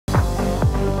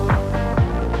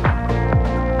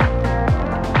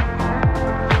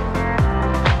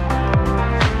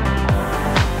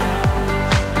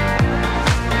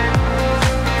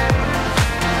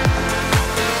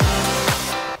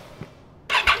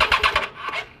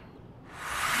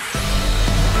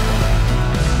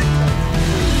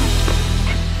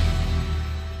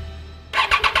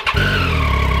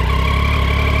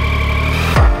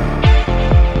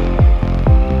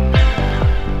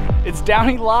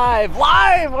DownieLive,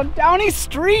 live on Downey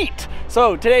Street.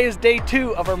 So today is day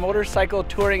 2 of our motorcycle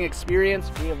touring experience.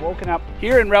 We have woken up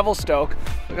here in Revelstoke.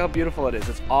 Look how beautiful it is.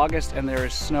 It's August and there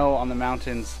is snow on the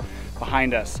mountains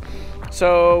behind us.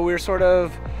 So we're sort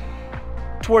of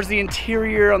towards the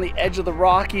interior on the edge of the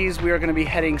Rockies. We are going to be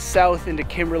heading south into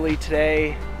Kimberley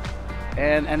today.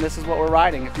 And this is what we're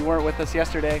riding. If you weren't with us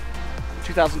yesterday,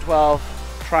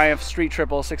 2012 Triumph Street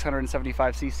Triple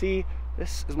 675cc.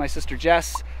 This is my sister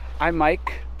Jess. I'm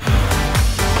Mike.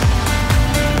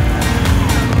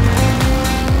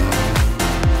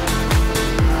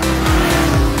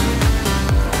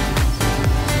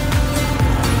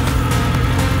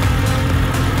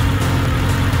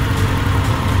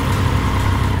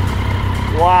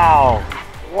 Wow.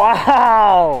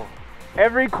 Wow.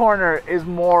 Every corner is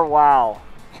more wow.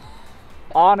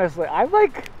 Honestly,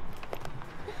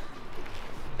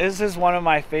 this is one of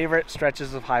my favorite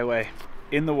stretches of highway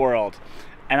in the world.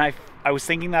 And I was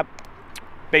thinking that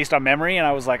based on memory, and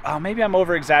I was like, oh, maybe I'm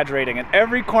over exaggerating. And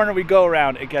every corner we go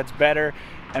around, it gets better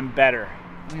and better.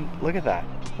 I mean, look at that.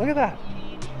 Look at that.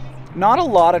 Not a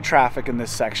lot of traffic in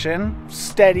this section.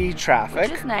 Steady traffic.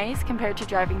 Which is nice compared to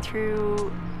driving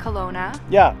through Kelowna.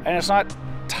 Yeah, and it's not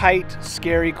tight,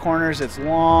 scary corners. It's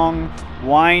long,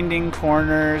 winding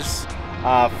corners.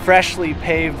 Freshly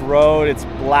paved road. It's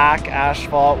black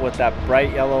asphalt with that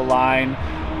bright yellow line.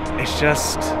 It's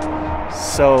just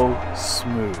so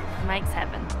smooth. Mike's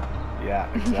heaven.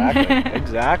 Yeah, exactly.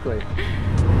 Exactly.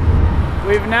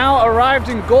 We've now arrived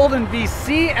in Golden,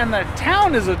 BC, and the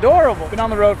town is adorable. Been on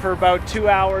the road for about 2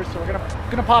 hours, so we're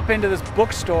gonna pop into this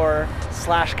bookstore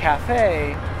slash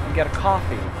cafe and get a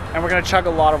coffee. And we're gonna chug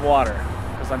a lot of water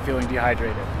because I'm feeling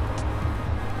dehydrated.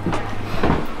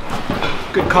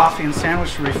 Good coffee and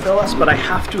sandwich to refill us, but I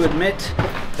have to admit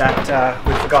that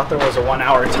we forgot there was a 1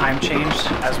 hour time change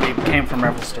as we came from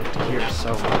Revelstoke to here.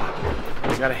 So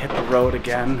we gotta hit the road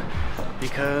again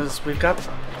because we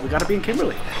gotta be in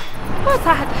Kimberley. What's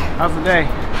that? How's the day?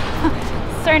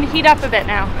 It's starting to heat up a bit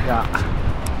now.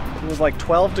 Yeah. It was like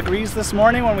 12 degrees this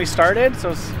morning when we started,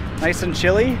 so it's nice and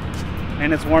chilly.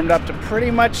 And it's warmed up to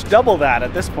pretty much double that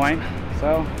at this point.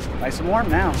 So nice and warm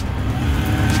now.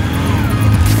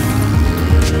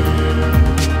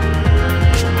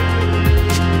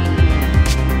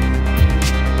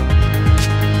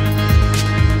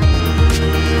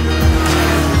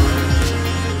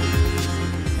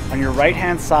 On your right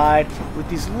hand side with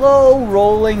these low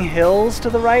rolling hills to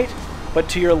the right, but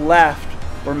to your left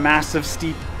were massive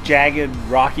steep jagged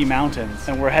rocky mountains,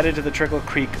 and we're headed to the Trickle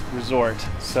Creek Resort,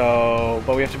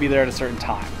 but we have to be there at a certain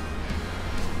time,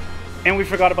 and we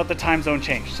forgot about the time zone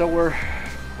change, so we're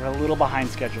a little behind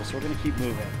schedule, so we're gonna keep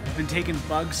moving. I've been taking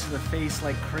bugs to the face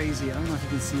like crazy. I don't know if you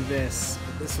can see this,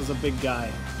 but this was a big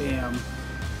guy, bam,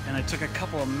 and I took a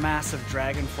couple of massive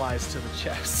dragonflies to the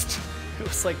chest. It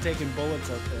was like taking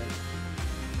bullets out there.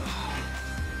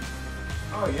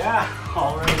 Oh yeah,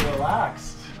 already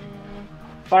relaxed.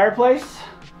 Fireplace,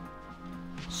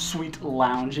 sweet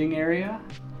lounging area,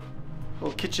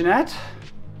 little kitchenette.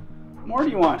 What more do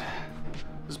you want?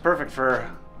 This is perfect for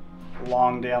a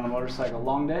long day on the motorcycle.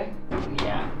 Long day?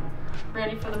 Yeah.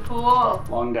 Ready for the pool.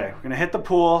 Long day. We're gonna hit the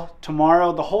pool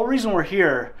tomorrow. The whole reason we're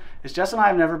here is Jess and I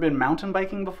have never been mountain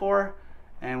biking before,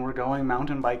 and we're going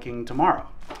mountain biking tomorrow.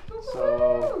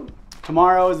 So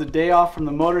tomorrow is a day off from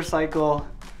the motorcycle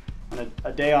and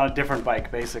a day on a different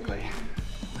bike, basically.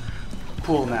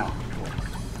 Pool now.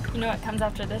 You know what comes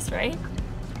after this, right?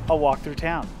 I'll walk through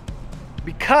town.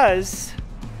 Because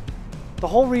the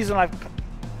whole reason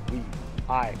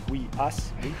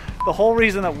the whole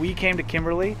reason that we came to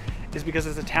Kimberley is because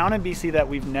it's a town in BC that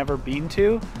we've never been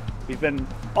to. We've been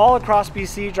all across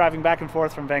BC, driving back and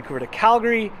forth from Vancouver to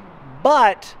Calgary,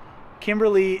 but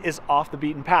Kimberley is off the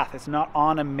beaten path. It's not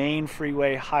on a main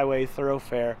freeway, highway,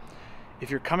 thoroughfare. If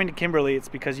you're coming to Kimberley, it's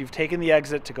because you've taken the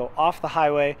exit to go off the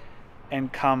highway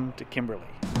and come to Kimberley.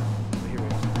 So here we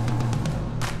go.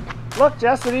 Look,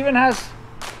 Jess, it even has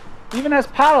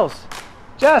paddles.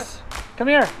 Jess, come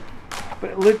here.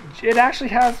 But it actually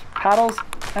has paddles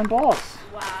and balls.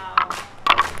 Wow.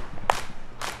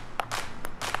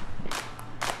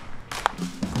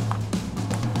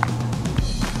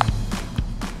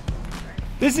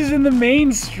 This is in the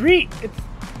main street.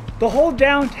 The whole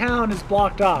downtown is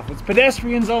blocked off. It's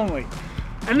pedestrians only.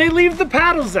 And they leave the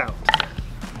paddles out.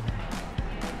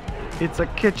 It's a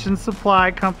kitchen supply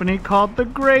company called The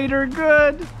Greater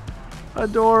Good.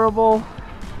 Adorable.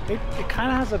 It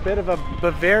kind of has a bit of a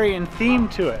Bavarian theme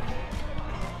to it.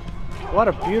 What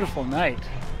a beautiful night.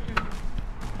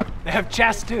 They have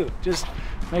chess too. Just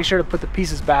make sure to put the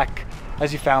pieces back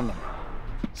as you found them.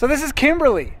 So this is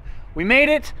Kimberley. We made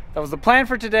it. that was the plan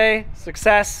for today.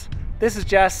 Success. This is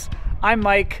Jess. I'm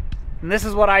Mike. And this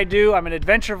is what I do. I'm an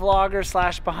adventure vlogger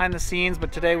slash behind the scenes,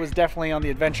 but today was definitely on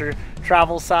the adventure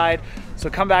travel side. So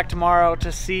come back tomorrow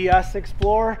to see us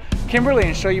explore Kimberley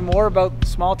and show you more about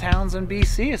small towns in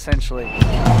BC, essentially.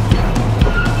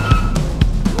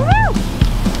 Woo!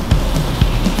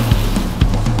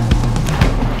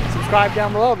 Subscribe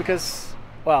down below because,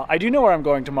 well, I do know where I'm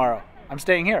going tomorrow. I'm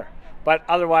staying here. But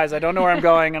otherwise, I don't know where I'm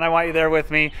going and I want you there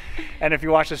with me. And if you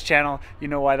watch this channel, you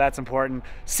know why that's important.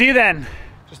 See you then.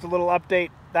 Just a little update.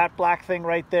 That black thing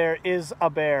right there is a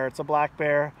bear. It's a black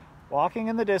bear walking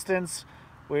in the distance.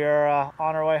 We are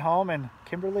on our way home, and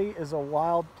Kimberley is a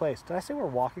wild place. Did I say we're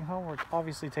walking home? We're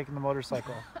obviously taking the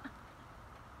motorcycle.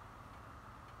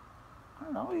 I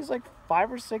don't know. He's like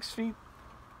 5 or 6 feet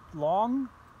long,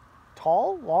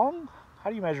 tall, long.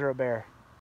 How do you measure a bear?